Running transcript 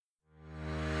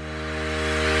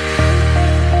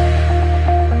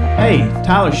Hey,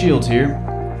 Tyler Shields here,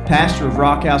 pastor of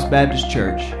Rock House Baptist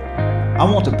Church. I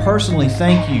want to personally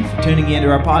thank you for tuning into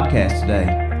our podcast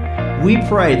today. We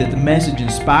pray that the message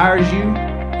inspires you,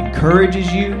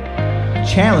 encourages you, and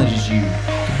challenges you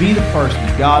to be the person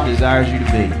that God desires you to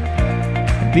be.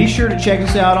 And be sure to check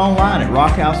us out online at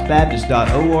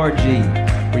rockhousebaptist.org,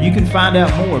 where you can find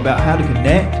out more about how to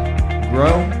connect,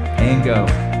 grow, and go.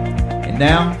 And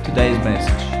now, today's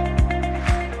message.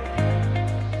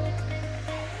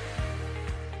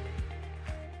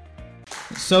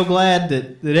 So glad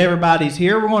that everybody's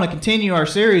here. We're going to continue our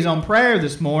series on prayer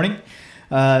this morning.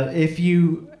 If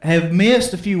you have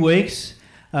missed a few weeks,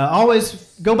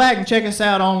 always go back and check us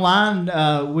out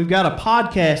online. We've got a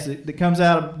podcast that comes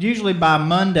out usually by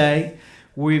Monday.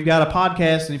 We've got a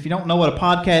podcast, and if you don't know what a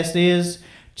podcast is,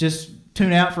 just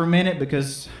tune out for a minute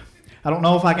because I don't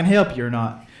know if I can help you or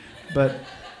not. But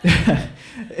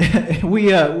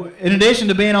we, in addition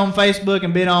to being on Facebook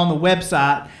and being on the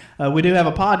website, we do have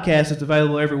a podcast that's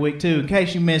available every week, too. In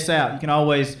case you miss out, you can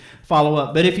always follow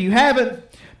up. But if you haven't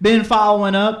been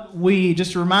following up,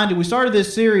 just to remind you, we started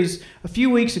this series a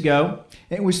few weeks ago,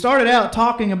 and we started out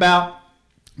talking about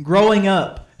growing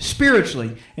up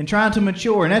spiritually and trying to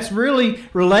mature, and that's really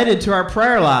related to our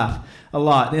prayer life a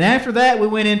lot. And after that, we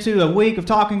went into a week of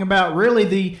talking about really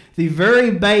the very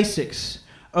basics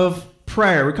of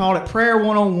prayer. We called it Prayer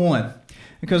 101,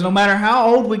 because no matter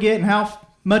how old we get and how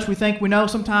much we think we know,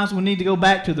 sometimes we need to go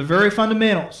back to the very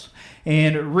fundamentals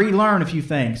and relearn a few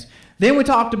things. Then we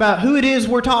talked about who it is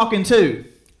we're talking to,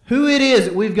 who it is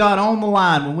that we've got on the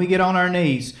line when we get on our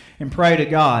knees and pray to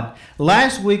God.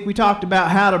 Last week we talked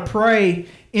about how to pray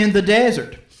in the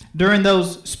desert during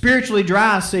those spiritually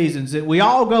dry seasons that we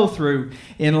all go through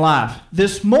in life.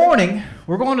 This morning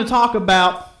we're going to talk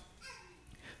about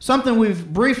something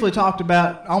we've briefly talked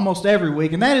about almost every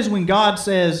week, and that is when God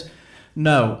says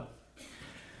no.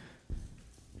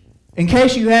 In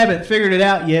case you haven't figured it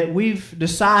out yet, we've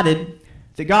decided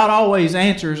that God always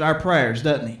answers our prayers,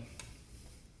 doesn't He?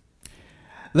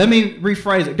 Let me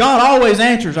rephrase it. God always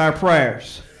answers our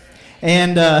prayers.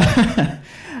 And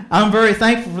I'm very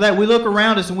thankful for that. We look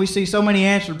around us and we see so many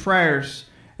answered prayers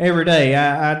every day.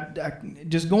 I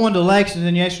just going to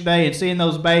Lexington yesterday and seeing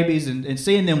those babies and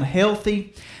seeing them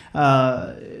healthy.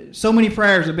 So many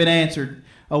prayers have been answered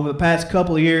over the past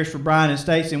couple of years for Brian and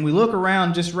Stacy, and we look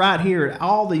around just right here at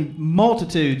all the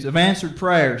multitudes of answered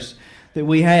prayers that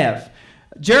we have.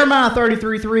 Jeremiah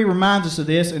 33:3 reminds us of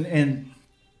this, and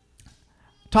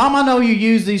Tom, I know you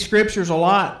use these scriptures a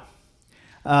lot.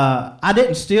 I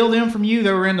didn't steal them from you.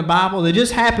 They were in the Bible. They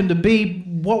just happen to be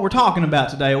what we're talking about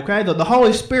today, okay? The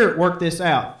Holy Spirit worked this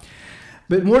out.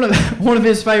 But one of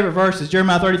his favorite verses,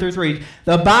 Jeremiah 33:3,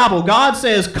 the Bible, God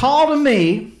says, "Call to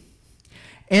me,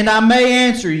 and I may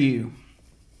answer you."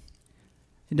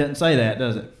 It doesn't say that,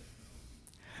 does it?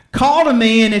 Call to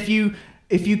me, and if you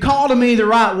call to me the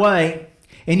right way,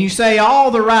 and you say all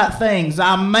the right things,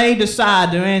 I may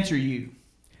decide to answer you.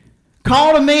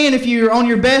 Call to me, and if you're on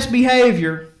your best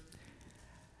behavior,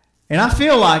 and I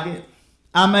feel like it,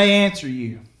 I may answer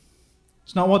you.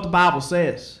 It's not what the Bible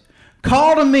says.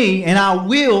 Call to me, and I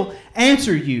will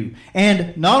answer you.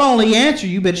 And not only answer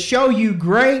you, but show you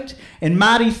great and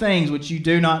mighty things which you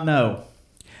do not know.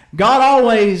 God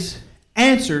always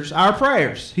answers our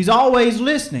prayers. He's always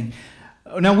listening.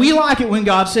 Now, we like it when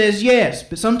God says yes,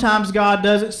 but sometimes God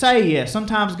doesn't say yes.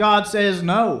 Sometimes God says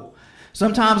no.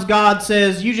 Sometimes God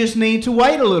says you just need to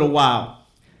wait a little while.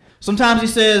 Sometimes He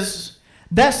says,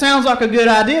 that sounds like a good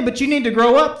idea, but you need to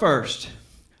grow up first.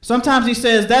 Sometimes He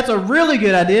says, that's a really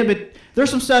good idea, but there's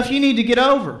some stuff you need to get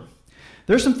over.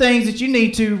 There's some things that you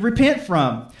need to repent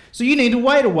from, so you need to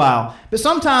wait a while. But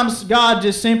sometimes God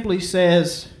just simply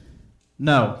says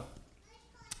no.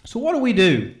 So what do we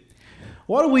do?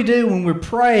 What do we do when we're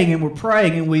praying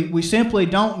and we simply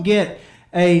don't get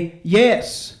a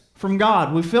yes from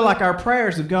God? We feel like our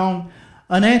prayers have gone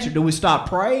unanswered. Do we stop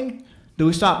praying? Do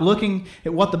we stop looking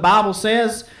at what the Bible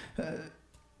says?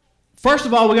 First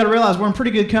of all, we got to realize we're in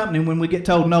pretty good company when we get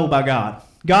told no by God.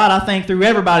 God, I think, through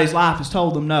everybody's life has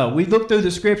told them no. We look through the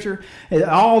Scripture,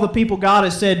 all the people God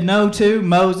has said no to,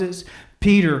 Moses,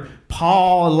 Peter,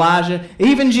 Paul, Elijah,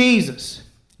 even Jesus.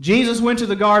 Jesus went to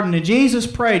the garden and Jesus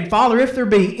prayed, Father, if there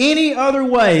be any other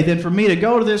way than for me to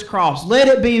go to this cross, let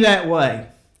it be that way.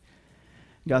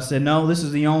 God said, no, this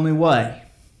is the only way.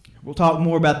 We'll talk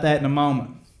more about that in a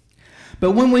moment.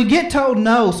 But when we get told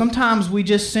no, sometimes we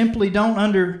just simply don't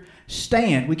understand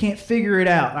stand. We can't figure it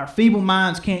out. Our feeble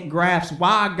minds can't grasp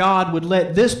why God would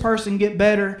let this person get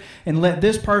better and let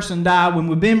this person die when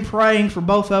we've been praying for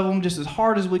both of them just as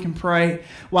hard as we can pray.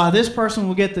 Why this person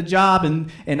will get the job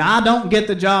and I don't get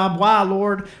the job. Why,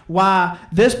 Lord? Why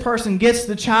this person gets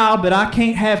the child but I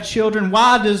can't have children?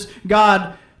 Why does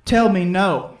God tell me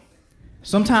no?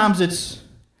 Sometimes it's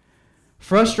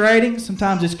frustrating.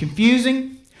 Sometimes it's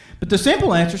confusing. But the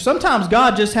simple answer, sometimes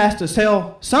God just has to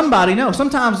tell somebody no.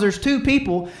 Sometimes there's two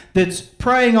people that's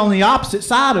praying on the opposite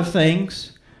side of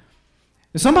things.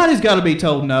 And somebody's got to be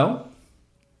told no.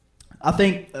 I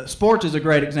think sports is a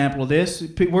great example of this.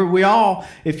 We all,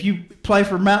 if you play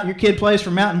for your kid plays for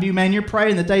Mountain View, man, you're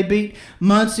praying that they beat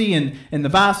Muncie and the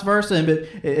vice versa.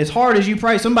 But as hard as you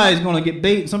pray, somebody's going to get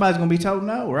beat and somebody's going to be told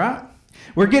no, right?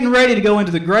 We're getting ready to go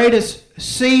into the greatest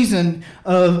season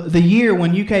of the year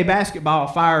when UK basketball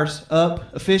fires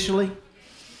up officially.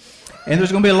 And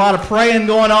there's going to be a lot of praying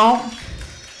going on.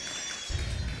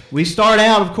 We start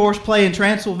out, of course, playing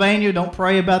Transylvania. Don't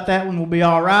pray about that one. We'll be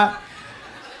all right.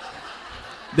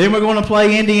 Then we're going to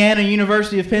play Indiana,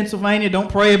 University of Pennsylvania.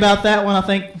 Don't pray about that one. I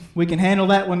think we can handle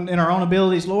that one in our own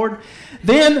abilities, Lord.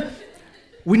 Then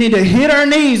we need to hit our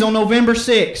knees on November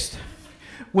 6th.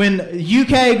 When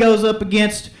UK goes up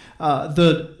against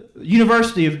the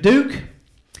University of Duke,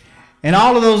 and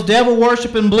all of those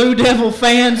devil-worshiping Blue Devil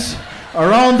fans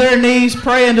are on their knees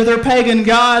praying to their pagan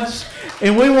gods,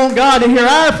 and we want God to hear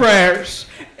our prayers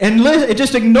and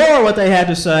just ignore what they have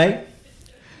to say.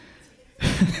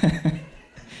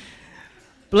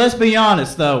 But let's be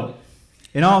honest, though.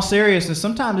 In all seriousness,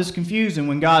 sometimes it's confusing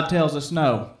when God tells us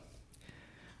no.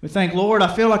 We think, Lord,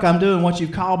 I feel like I'm doing what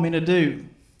you've called me to do.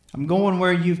 I'm going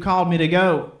where you've called me to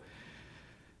go.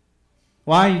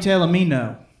 Why are you telling me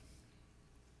no?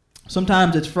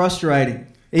 Sometimes it's frustrating,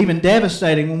 even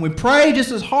devastating, when we pray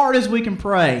just as hard as we can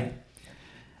pray,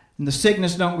 and the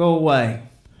sickness don't go away.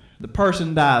 The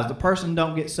person dies. The person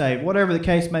don't get saved. Whatever the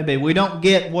case may be. We don't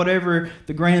get whatever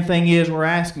the grand thing is we're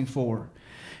asking for.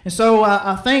 And so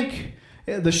I think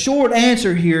the short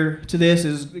answer here to this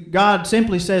is God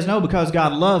simply says no because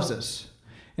God loves us.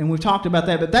 And we've talked about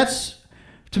that, but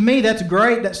to me, that's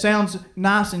great. That sounds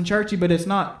nice and churchy, but it's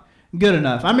not good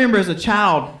enough. I remember as a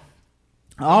child,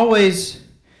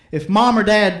 if mom or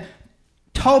dad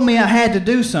told me I had to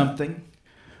do something,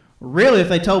 really if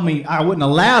they told me I wasn't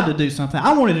allowed to do something,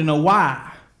 I wanted to know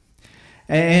why.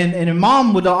 And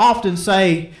mom would often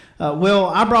say, well,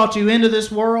 I brought you into this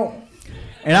world,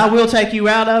 and I will take you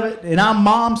out of it, and I'm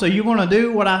mom, so you're going to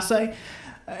do what I say.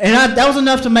 And that was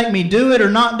enough to make me do it or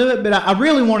not do it, but I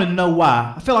really wanted to know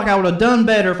why. I feel like I would have done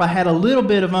better if I had a little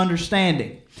bit of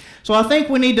understanding. So I think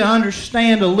we need to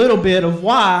understand a little bit of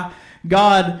why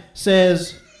God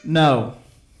says no.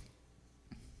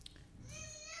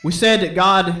 We said that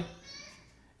God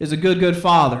is a good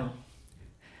Father.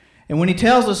 And when He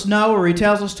tells us no, or He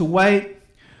tells us to wait,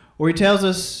 or He tells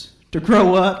us to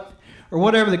grow up, or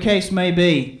whatever the case may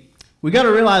be, we got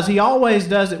to realize He always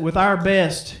does it with our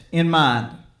best in mind.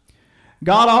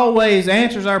 God always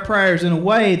answers our prayers in a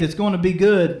way that's going to be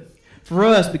good for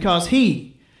us because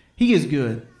He is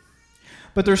good.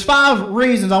 But there's 5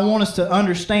 reasons I want us to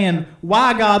understand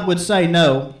why God would say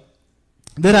no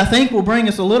that I think will bring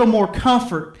us a little more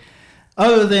comfort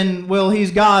other than, well, He's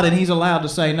God and He's allowed to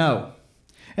say no.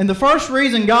 And the first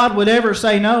reason God would ever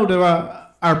say no to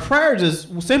our prayers is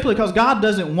simply because God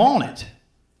doesn't want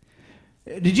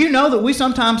it. Did you know that we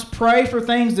sometimes pray for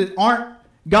things that aren't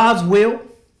God's will?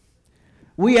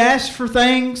 We ask for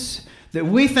things that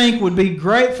we think would be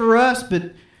great for us,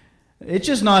 but it's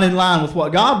just not in line with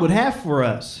what God would have for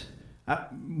us.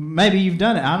 Maybe you've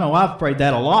done it. I know I've prayed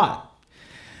that a lot.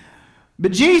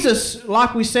 But Jesus,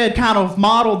 like we said, kind of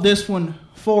modeled this one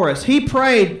for us. He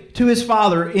prayed to His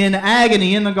Father in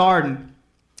agony in the garden,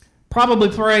 probably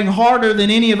praying harder than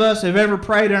any of us have ever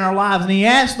prayed in our lives. And He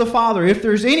asked the Father if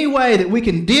there's any way that we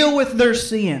can deal with their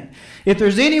sin, if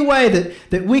there's any way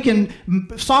that we can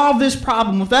solve this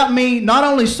problem without me not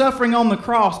only suffering on the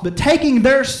cross, but taking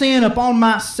their sin upon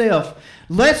myself.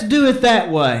 Let's do it that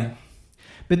way.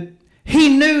 But He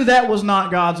knew that was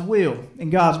not God's will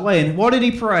and God's way. And what did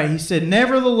He pray? He said,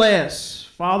 nevertheless,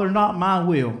 Father, not my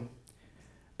will,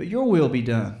 but your will be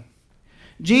done.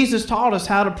 Jesus taught us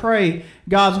how to pray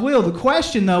God's will. The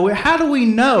question, though, how do we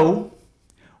know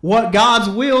what God's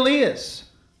will is?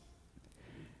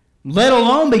 Let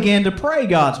alone begin to pray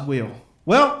God's will.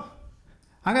 Well,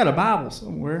 I got a Bible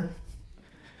somewhere.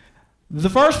 The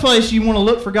first place you want to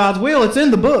look for God's will, it's in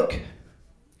the book.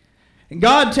 And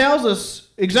God tells us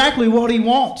exactly what He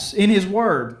wants in His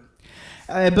Word.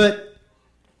 But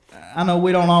I know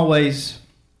we don't always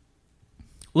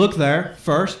look there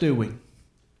first, do we?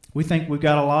 We think we've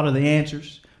got a lot of the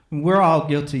answers. We're all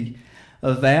guilty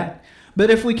of that. But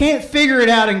if we can't figure it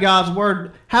out in God's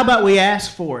Word, how about we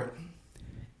ask for it?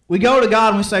 We go to God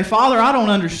and we say, Father, I don't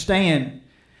understand.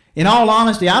 In all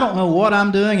honesty, I don't know what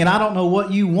I'm doing and I don't know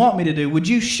what you want me to do. Would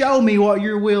you show me what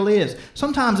your will is?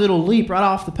 Sometimes it'll leap right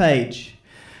off the page.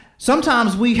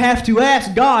 Sometimes we have to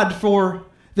ask God for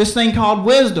this thing called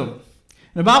wisdom. And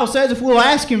the Bible says if we'll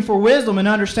ask Him for wisdom and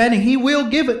understanding, He will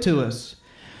give it to us.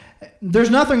 There's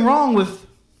nothing wrong with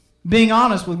being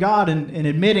honest with God and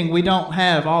admitting we don't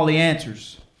have all the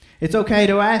answers. It's okay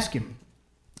to ask Him.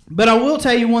 But I will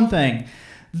tell you one thing.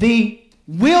 The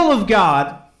will of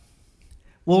God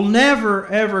will never,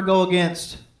 ever go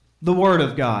against the Word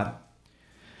of God.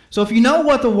 So if you know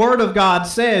what the Word of God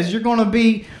says, you're going to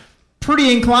be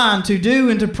pretty inclined to do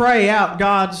and to pray out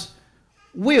God's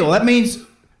will. That means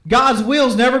God's will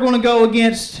is never going to go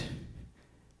against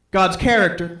God's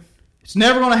character. It's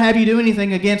never going to have you do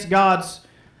anything against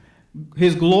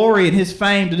His glory and His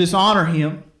fame to dishonor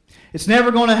Him. It's never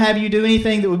going to have you do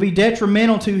anything that would be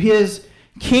detrimental to His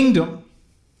kingdom.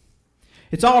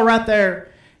 It's all right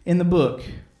there in the book.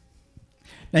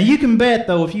 Now you can bet,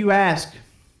 though, if you ask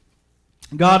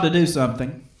God to do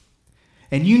something,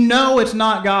 and you know it's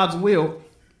not God's will,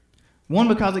 one,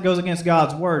 because it goes against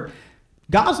God's Word,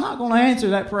 God's not going to answer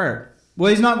that prayer. Well,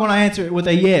 He's not going to answer it with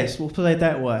a yes. We'll put it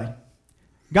that way.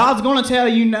 God's going to tell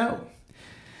you no.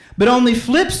 But on the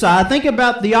flip side, think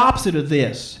about the opposite of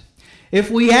this.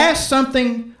 If we ask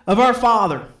something of our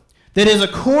Father that is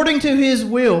according to His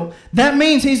will, that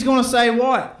means He's going to say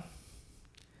what?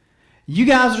 You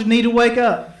guys need to wake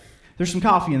up. There's some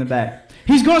coffee in the back.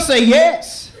 He's going to say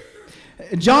yes.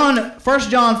 1 John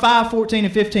 5:14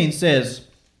 and 15 says,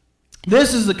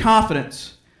 this is the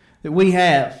confidence that we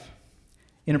have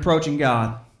in approaching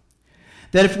God,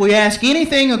 that if we ask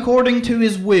anything according to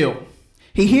His will,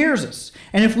 He hears us.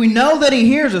 And if we know that He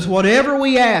hears us, whatever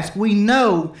we ask, we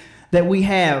know that we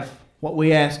have what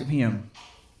we ask of Him.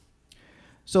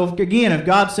 So if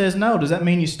God says no, does that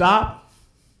mean you stop?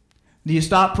 Do you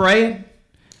stop praying?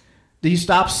 Do you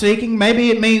stop seeking? Maybe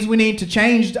it means we need to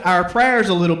change our prayers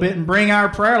a little bit and bring our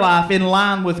prayer life in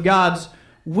line with God's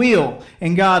will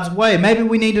and God's way. Maybe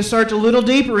we need to search a little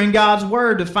deeper in God's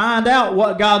Word to find out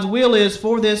what God's will is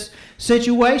for this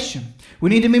situation.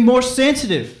 We need to be more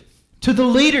sensitive to the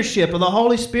leadership of the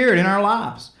Holy Spirit in our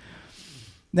lives.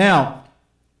 Now,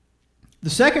 the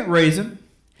second reason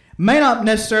may not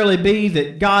necessarily be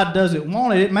that God doesn't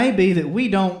want it. It may be that we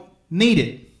don't need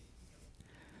it.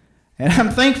 And I'm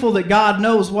thankful that God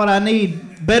knows what I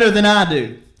need better than I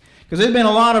do. Because there's been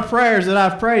a lot of prayers that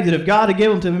I've prayed that if God had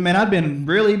given them to me, man, I'd been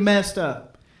really messed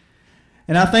up.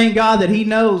 And I thank God that He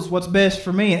knows what's best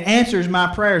for me and answers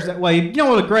my prayers that way. You know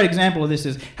what a great example of this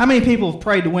is? How many people have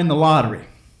prayed to win the lottery?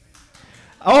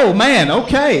 Oh, man,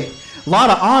 okay. A lot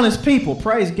of honest people,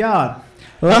 praise God.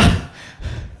 Well,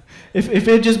 if it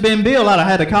had just been Bill, I'd have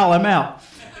had to call him out.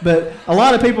 But a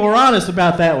lot of people are honest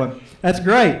about that one. That's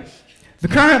great. The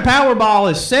current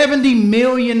Powerball is $70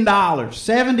 million.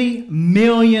 $70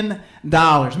 million.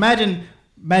 Imagine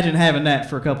having that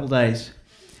for a couple days.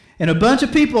 And a bunch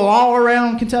of people all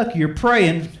around Kentucky are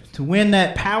praying to win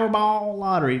that Powerball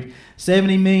lottery,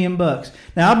 $70 million.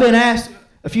 Now, I've been asked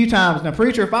a few times, now,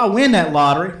 preacher, if I win that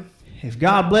lottery, if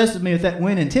God blesses me with that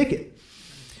winning ticket,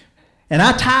 and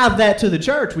I tithe that to the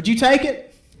church, would you take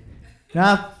it?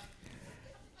 And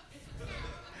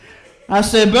I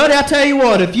said, buddy, I tell you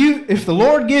what, if the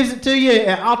Lord gives it to you,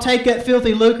 I'll take that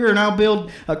filthy lucre and I'll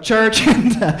build a church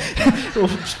and we'll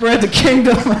spread the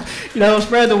kingdom,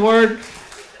 spread the word.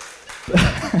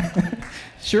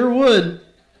 Sure would.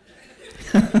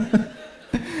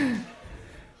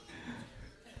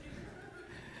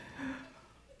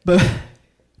 But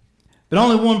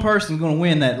only one person's going to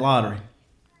win that lottery.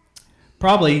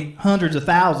 Probably hundreds of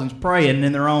thousands praying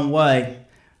in their own way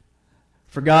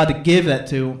for God to give that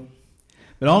to them.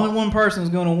 But only one person is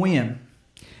going to win.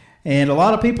 And a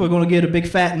lot of people are going to get a big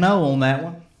fat no on that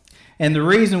one. And the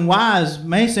reason why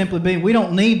may simply be we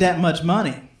don't need that much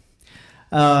money.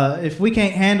 If we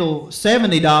can't handle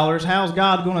 $70, how's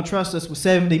God going to trust us with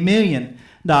 $70 million?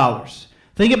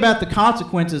 Think about the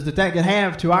consequences that could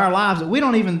have to our lives that we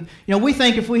don't even, we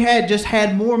think if we had just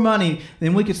had more money,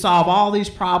 then we could solve all these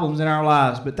problems in our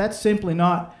lives. But that's simply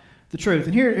not the truth.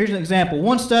 And here's an example.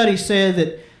 One study said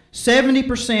that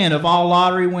 70% of all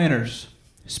lottery winners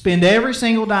spend every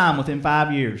single dime within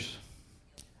 5 years.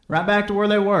 Right back to where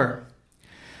they were.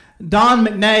 Don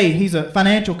McNay, he's a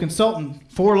financial consultant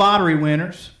for lottery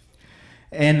winners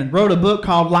and wrote a book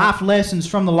called Life Lessons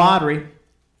from the Lottery.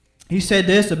 He said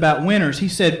this about winners. He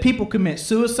said, people commit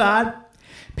suicide,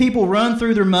 People run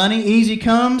through their money. Easy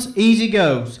comes, easy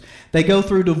goes. They go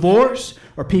through divorce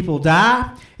or people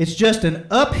die. It's just an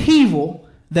upheaval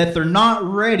that they're not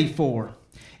ready for.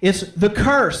 It's the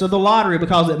curse of the lottery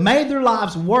because it made their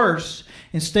lives worse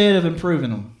instead of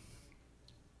improving them.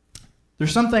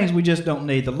 There's some things we just don't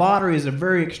need. The lottery is a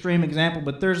very extreme example,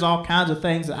 but there's all kinds of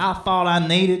things that I thought I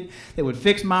needed that would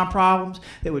fix my problems,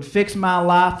 that would fix my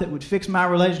life, that would fix my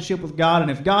relationship with God. And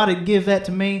if God had given that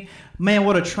to me, man,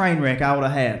 what a train wreck I would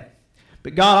have had.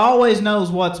 But God always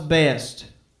knows what's best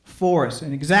for us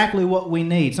and exactly what we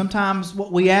need. Sometimes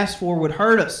what we ask for would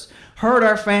hurt us, hurt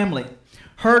our family,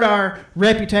 hurt our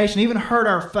reputation, even hurt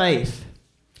our faith.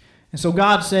 And so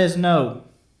God says no.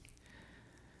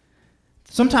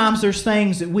 Sometimes there's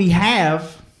things that we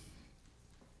have,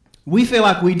 we feel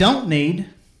like we don't need,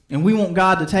 and we want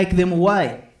God to take them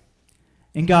away.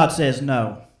 And God says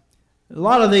no. A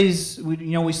lot of these,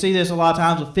 we see this a lot of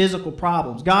times with physical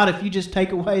problems. God, if you just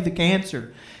take away the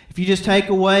cancer, if you just take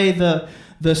away the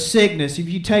sickness, if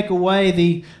you take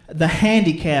away the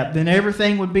handicap, then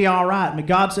everything would be all right. But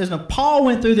God says, no. Paul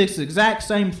went through this exact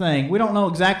same thing. We don't know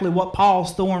exactly what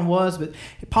Paul's thorn was, but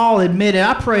Paul admitted,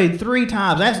 I prayed 3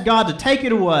 times, asked God to take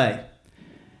it away.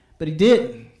 But he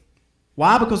didn't.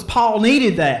 Why? Because Paul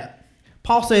needed that.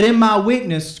 Paul said, in my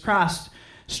weakness, Christ's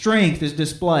strength is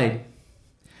displayed.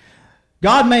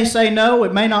 God may say no,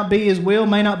 it may not be His will,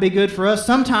 may not be good for us.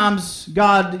 Sometimes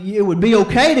God, it would be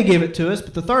okay to give it to us,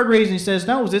 but the third reason He says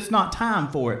no is it's not time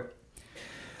for it.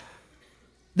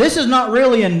 This is not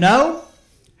really a no.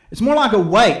 It's more like a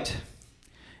wait.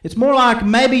 It's more like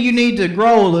maybe you need to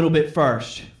grow a little bit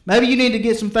first. Maybe you need to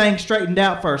get some things straightened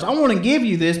out first. I want to give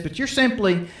you this, but you're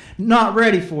simply not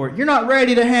ready for it. You're not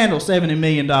ready to handle $70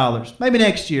 million. Maybe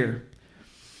next year.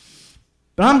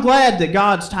 But I'm glad that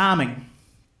God's timing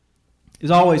is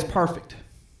always perfect.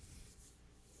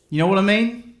 You know what I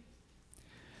mean?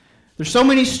 There's so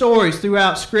many stories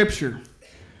throughout Scripture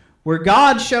where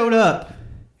God showed up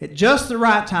at just the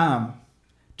right time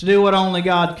to do what only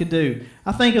God could do.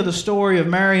 I think of the story of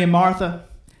Mary and Martha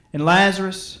and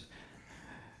Lazarus.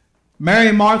 Mary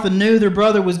and Martha knew their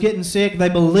brother was getting sick. They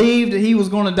believed that he was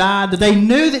going to die. That they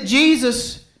knew that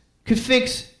Jesus could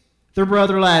fix their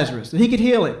brother Lazarus, that He could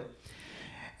heal him.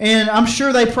 And I'm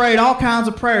sure they prayed all kinds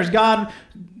of prayers. God,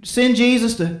 send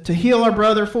Jesus to heal our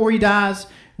brother before he dies.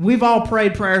 We've all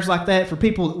prayed prayers like that for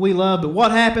people that we love. But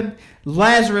what happened?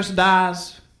 Lazarus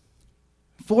dies.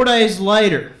 4 days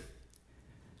later,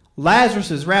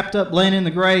 Lazarus is wrapped up, laying in the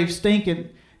grave, stinking.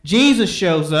 Jesus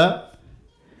shows up.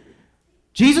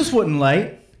 Jesus wasn't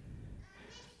late.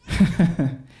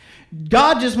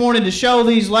 God just wanted to show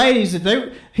these ladies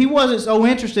that He wasn't so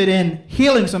interested in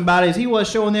healing somebody as He was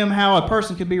showing them how a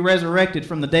person could be resurrected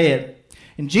from the dead.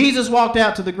 And Jesus walked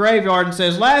out to the graveyard and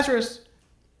says, Lazarus,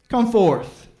 come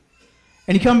forth.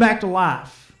 And he come back to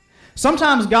life.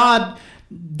 Sometimes God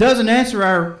doesn't answer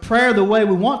our prayer the way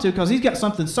we want to because He's got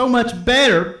something so much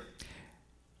better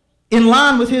in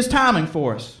line with His timing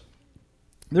for us.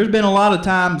 There's been a lot of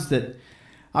times that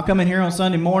I'll come in here on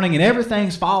Sunday morning and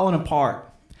everything's falling apart.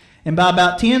 And by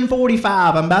about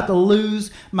 10:45, I'm about to lose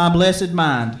my blessed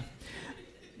mind.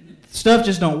 Stuff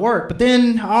just don't work. But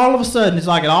then all of a sudden, it's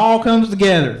like it all comes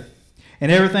together.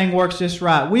 And everything works just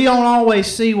right. We don't always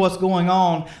see what's going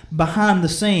on behind the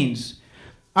scenes.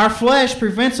 Our flesh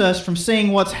prevents us from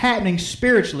seeing what's happening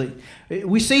spiritually.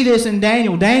 We see this in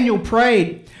Daniel. Daniel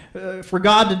prayed for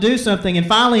God to do something. And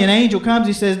finally an angel comes.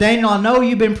 He says, Daniel, I know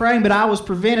you've been praying, but I was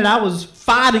prevented. I was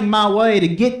fighting my way to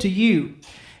get to you.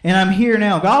 And I'm here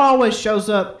now. God always shows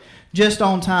up just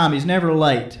on time. He's never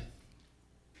late.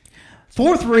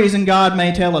 Fourth reason God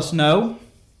may tell us no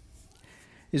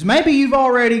is maybe you've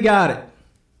already got it.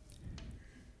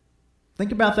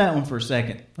 Think about that one for a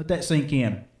second. Let that sink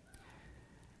in.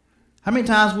 How many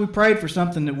times have we prayed for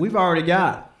something that we've already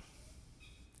got?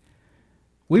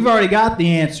 We've already got the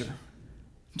answer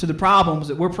to the problems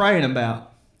that we're praying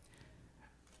about.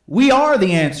 We are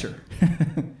the answer.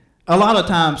 A lot of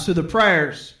times to the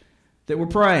prayers that we're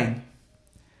praying.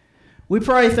 We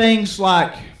pray things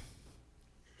like,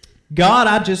 God,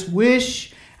 I just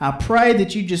wish, I pray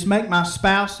that you just make my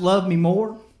spouse love me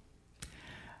more.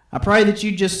 I pray that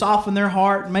you just soften their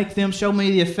heart and make them show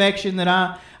me the affection that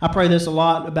I pray this a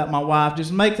lot about my wife.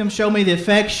 Just make them show me the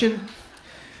affection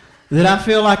that I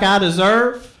feel like I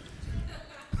deserve.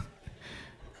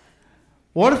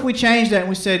 What if we changed that and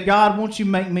we said, God, won't you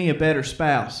make me a better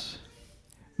spouse?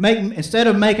 Instead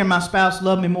of making my spouse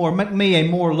love me more, make me a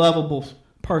more lovable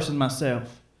person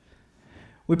myself.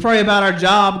 We pray about our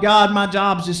job. God, my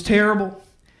job's just terrible.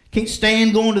 Can't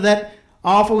stand going to that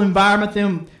awful environment,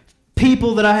 them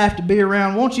people that I have to be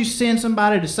around. Won't you send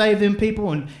somebody to save them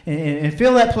people and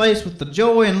fill that place with the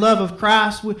joy and love of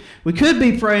Christ? We could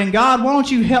be praying, God, why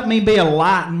don't you help me be a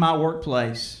light in my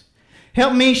workplace?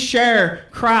 Help me share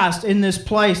Christ in this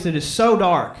place that is so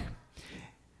dark.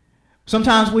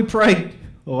 Sometimes we pray,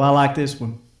 oh, I like this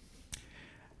one.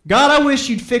 God, I wish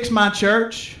you'd fix my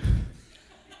church.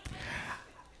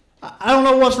 I don't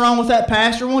know what's wrong with that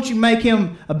pastor. Won't you make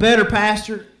him a better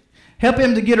pastor? Help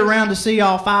him to get around to see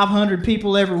all 500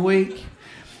 people every week.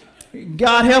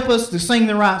 God, help us to sing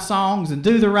the right songs and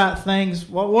do the right things.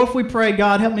 What if we pray,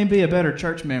 God, help me be a better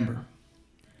church member?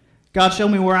 God, show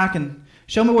me where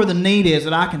the need is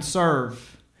that I can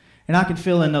serve and I can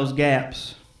fill in those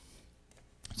gaps.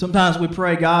 Sometimes we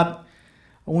pray, God,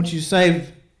 I want you to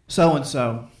save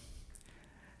so-and-so.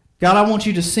 God, I want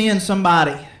you to send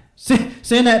somebody.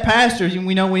 Send that pastor.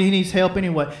 We know he needs help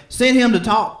anyway. Send him to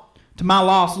talk to my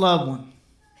lost loved one.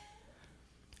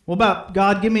 What about,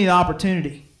 God, give me the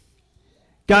opportunity.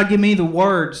 God, give me the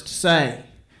words to say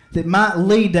that might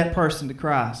lead that person to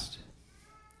Christ.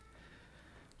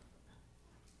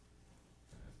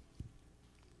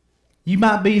 You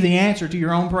might be the answer to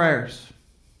your own prayers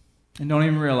and don't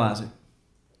even realize it.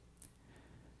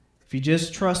 If you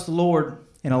just trust the Lord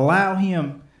and allow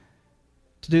Him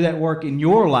to do that work in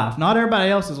your life, not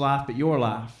everybody else's life, but your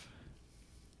life.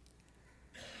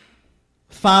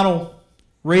 Final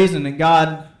reason that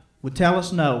God would tell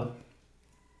us no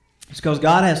is because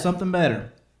God has something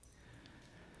better.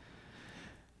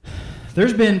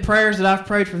 There's been prayers that I've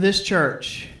prayed for this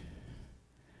church.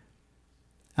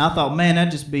 I thought, man,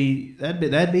 that'd be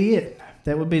it.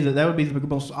 That would be the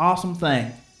most awesome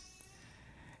thing.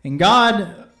 And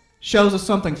God shows us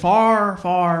something far,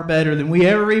 far better than we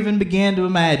ever even began to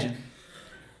imagine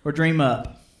or dream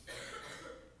up.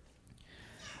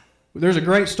 There's a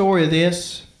great story of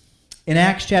this in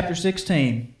Acts chapter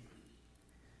 16.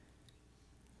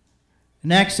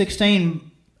 In Acts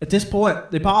 16, at this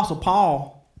point, the Apostle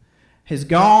Paul has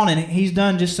gone and he's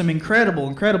done just some incredible,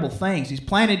 incredible things. He's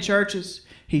planted churches.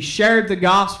 He's shared the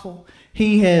gospel.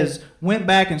 He has went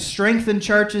back and strengthened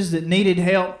churches that needed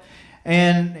help.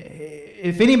 And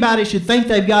if anybody should think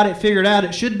they've got it figured out,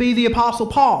 it should be the Apostle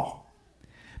Paul.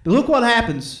 But look what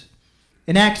happens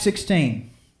in Acts 16.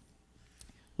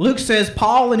 Luke says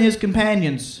Paul and his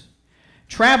companions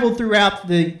traveled throughout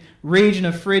the region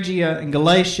of Phrygia and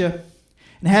Galatia,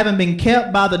 and having been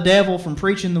kept by the devil from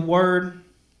preaching the word,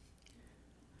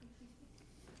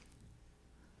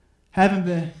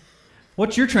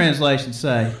 what's your translation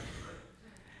say?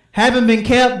 Having been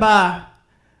kept by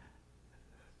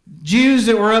Jews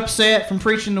that were upset from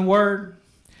preaching the word,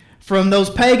 from those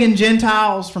pagan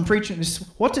Gentiles from preaching.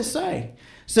 What's it say? It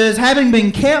says, having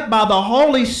been kept by the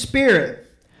Holy Spirit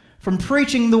from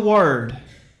preaching the word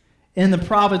in the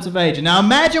province of Asia. Now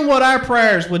imagine what our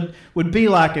prayers would be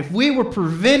like if we were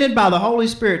prevented by the Holy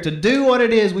Spirit to do what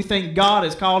it is we think God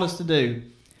has called us to do.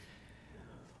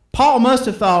 Paul must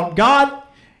have thought, God,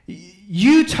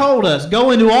 you told us,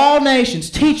 go into all nations,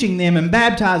 teaching them and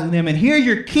baptizing them, and here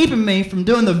you're keeping me from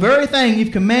doing the very thing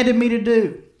you've commanded me to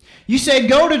do. You said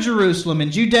go to Jerusalem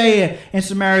and Judea and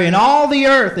Samaria and all the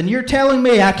earth, and you're telling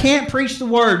me I can't preach the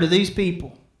word to these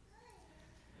people.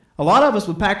 A lot of us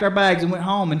would pack our bags and went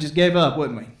home and just gave up,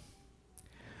 wouldn't we?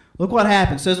 Look what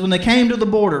happened. It says when they came to the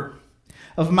border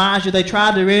of Mysia, they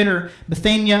tried to enter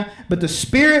Bithynia, but the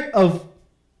spirit of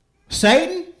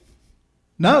Satan?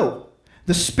 No.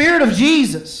 The Spirit of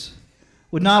Jesus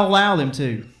would not allow them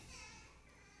to.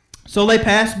 So they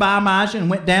passed by Mysia and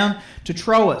went down to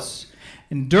Troas.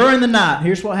 And during the night,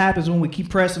 here's what happens when we keep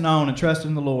pressing on and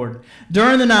trusting the Lord.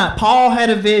 During the night, Paul had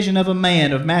a vision of a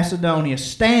man of Macedonia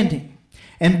standing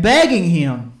and begging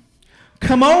him,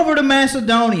 come over to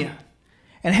Macedonia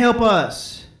and help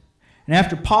us. And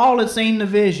after Paul had seen the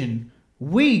vision,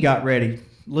 we got ready.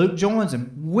 Luke joins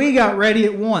him. We got ready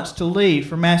at once to leave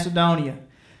for Macedonia,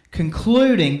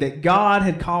 concluding that God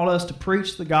had called us to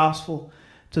preach the gospel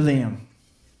to them.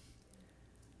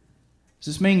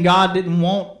 Does this mean God didn't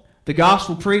want the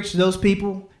gospel preached to those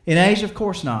people in Asia? Of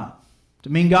course not.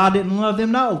 Does it mean God didn't love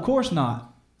them? No, of course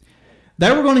not.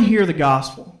 They were going to hear the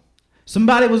gospel.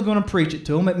 Somebody was going to preach it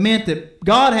to them. It meant that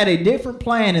God had a different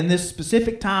plan in this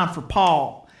specific time for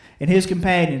Paul and his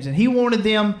companions, and he wanted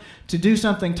them to do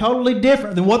something totally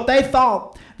different than what they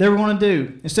thought they were going to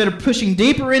do. Instead of pushing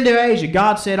deeper into Asia,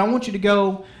 God said, I want you to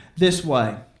go this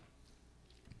way.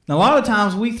 Now, a lot of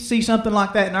times we see something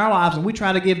like that in our lives and we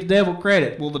try to give the devil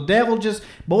credit. Well, the devil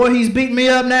he's beating me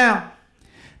up now.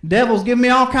 The devil's giving me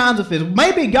all kinds of fits.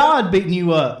 Maybe God beating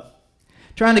you up,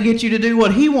 trying to get you to do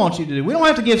what he wants you to do. We don't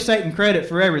have to give Satan credit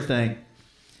for everything.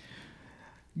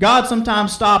 God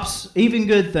sometimes stops even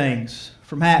good things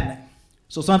from happening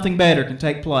so something better can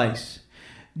take place.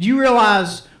 Do you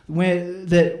realize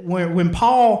when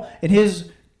Paul and his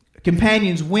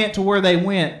companions went to where they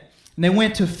went, and they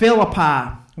went to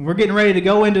Philippi, and we're getting ready to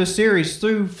go into a series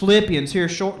through Philippians here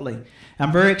shortly.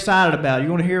 I'm very excited about it.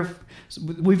 You're going to hear,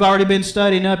 we've already been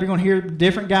studying up, you're going to hear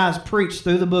different guys preach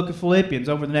through the book of Philippians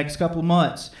over the next couple of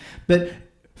months. But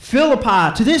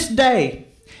Philippi, to this day,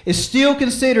 is still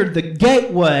considered the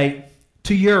gateway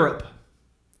to Europe.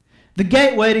 The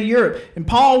gateway to Europe. And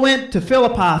Paul went to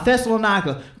Philippi,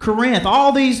 Thessalonica, Corinth,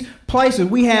 all these places.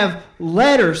 We have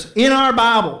letters in our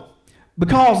Bible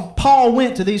because Paul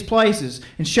went to these places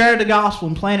and shared the gospel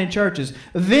and planted churches.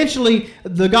 Eventually,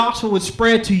 the gospel would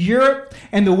spread to Europe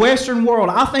and the Western world.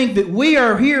 I think that we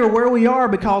are here where we are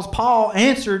because Paul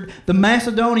answered the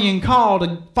Macedonian call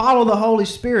to follow the Holy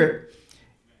Spirit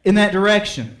in that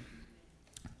direction.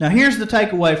 Now, here's the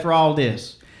takeaway for all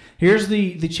this. Here's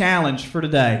the challenge for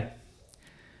today.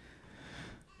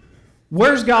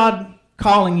 Where's God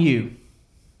calling you?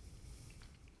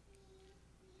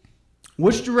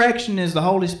 Which direction is the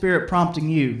Holy Spirit prompting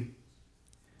you?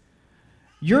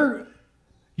 Your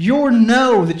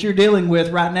no that you're dealing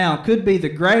with right now could be the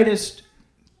greatest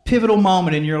pivotal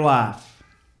moment in your life.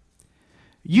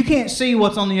 You can't see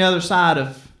what's on the other side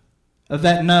of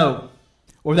that no,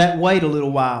 or that wait a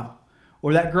little while,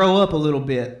 or that grow up a little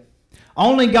bit.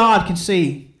 Only God can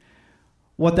see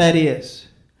what that is.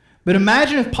 But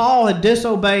imagine if Paul had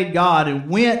disobeyed God and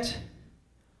went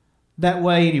that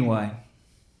way anyway.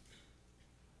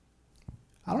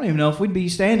 I don't even know if we'd be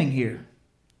standing here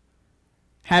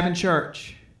having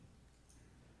church.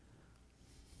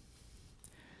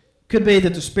 Could be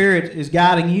that the Spirit is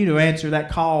guiding you to answer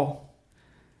that call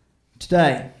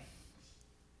today.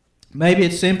 Maybe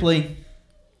it's simply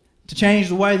to change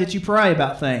the way that you pray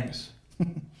about things.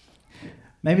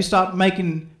 Maybe stop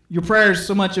making your prayers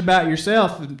so much about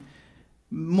yourself and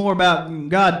more about,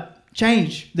 God,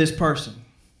 change this person.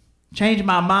 Change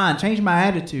my mind. Change my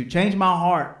attitude. Change my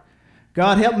heart.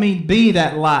 God, help me be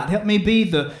that light. Help me be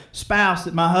the spouse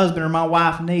that my husband or my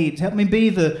wife needs. Help me be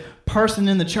the person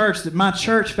in the church that my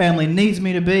church family needs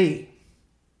me to be.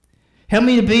 Help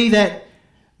me to be that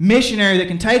missionary that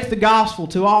can take the gospel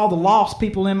to all the lost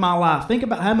people in my life. Think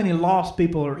about how many lost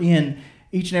people are in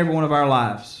each and every one of our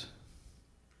lives.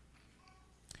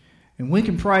 And we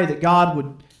can pray that God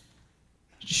would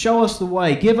show us the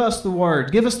way, give us the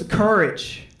word, give us the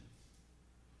courage.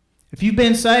 If you've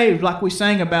been saved, like we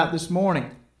sang about this morning,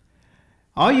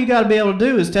 all you got to be able to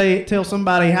do is tell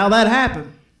somebody how that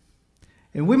happened.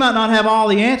 And we might not have all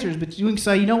the answers, but you can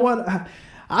say, you know what,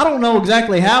 I don't know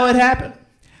exactly how it happened,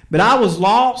 but I was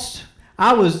lost.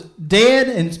 I was dead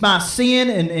in my sin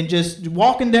and just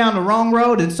walking down the wrong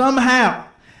road, and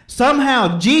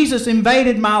somehow Jesus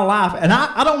invaded my life. And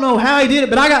I don't know how he did it,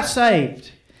 but I got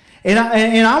saved. And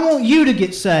I want you to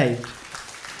get saved.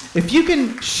 If you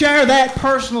can share that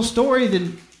personal story,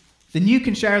 then you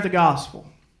can share the gospel.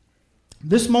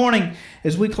 This morning,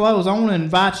 as we close, I want to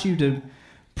invite you to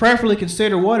prayerfully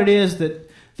consider what it is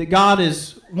that God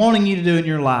is wanting you to do in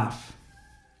your life.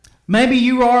 Maybe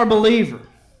you are a believer,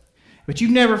 but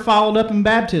you've never followed up in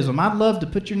baptism. I'd love to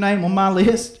put your name on my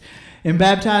list and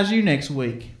baptize you next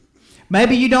week.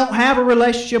 Maybe you don't have a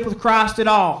relationship with Christ at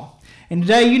all. And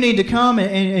today you need to come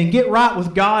and get right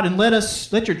with God and let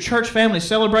your church family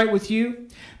celebrate with you.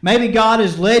 Maybe God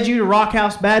has led you to Rock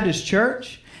House Baptist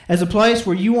Church as a place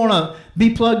where you want to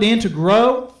be plugged in to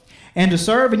grow and to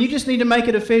serve, and you just need to make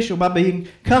it official by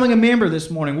becoming a member this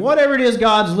morning. Whatever it is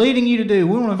God's leading you to do,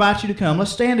 we want to invite you to come.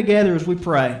 Let's stand together as we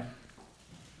pray.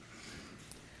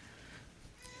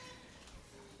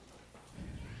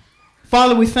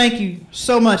 Father, we thank you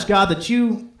so much, God,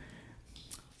 that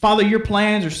Father, your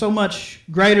plans are so much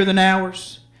greater than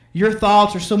ours. Your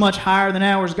thoughts are so much higher than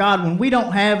ours. God, when we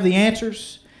don't have the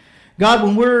answers, God,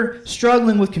 when we're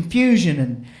struggling with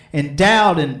confusion and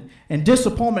doubt and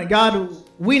disappointment, God,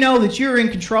 we know that you're in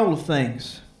control of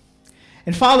things.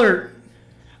 And Father,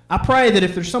 I pray that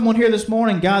if there's someone here this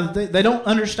morning, God, that they don't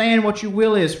understand what your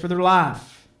will is for their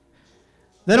life.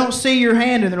 They don't see your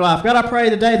hand in their life. God, I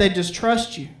pray today they just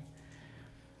trust you.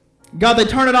 God, they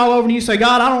turn it all over to you. Say,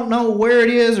 God, I don't know where it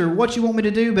is or what you want me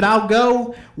to do, but I'll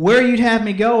go where you'd have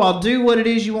me go. I'll do what it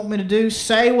is you want me to do.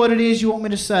 Say what it is you want me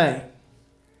to say.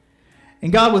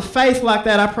 And God, with faith like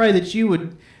that, I pray that you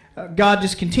would, God,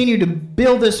 just continue to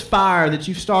build this fire that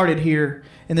you've started here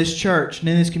in this church and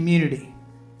in this community.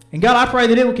 And God, I pray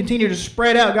that it will continue to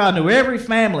spread out, God, into every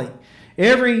family,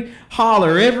 every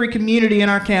holler, every community in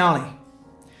our county.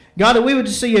 God, that we would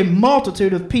just see a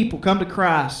multitude of people come to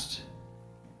Christ.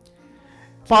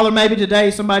 Father, maybe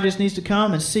today somebody just needs to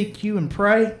come and seek you and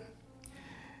pray.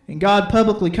 And God,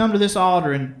 publicly come to this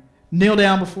altar and kneel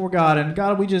down before God. And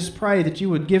God, we just pray that you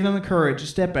would give them the courage to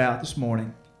step out this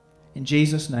morning. In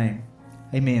Jesus' name,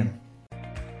 amen.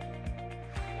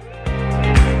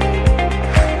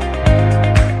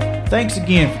 Thanks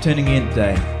again for tuning in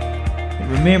today.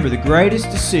 And remember, the greatest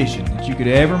decision that you could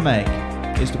ever make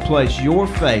is to place your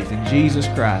faith in Jesus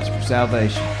Christ for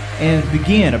salvation and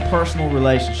begin a personal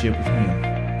relationship with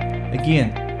Him.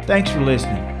 Again, thanks for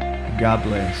listening, and God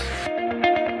bless.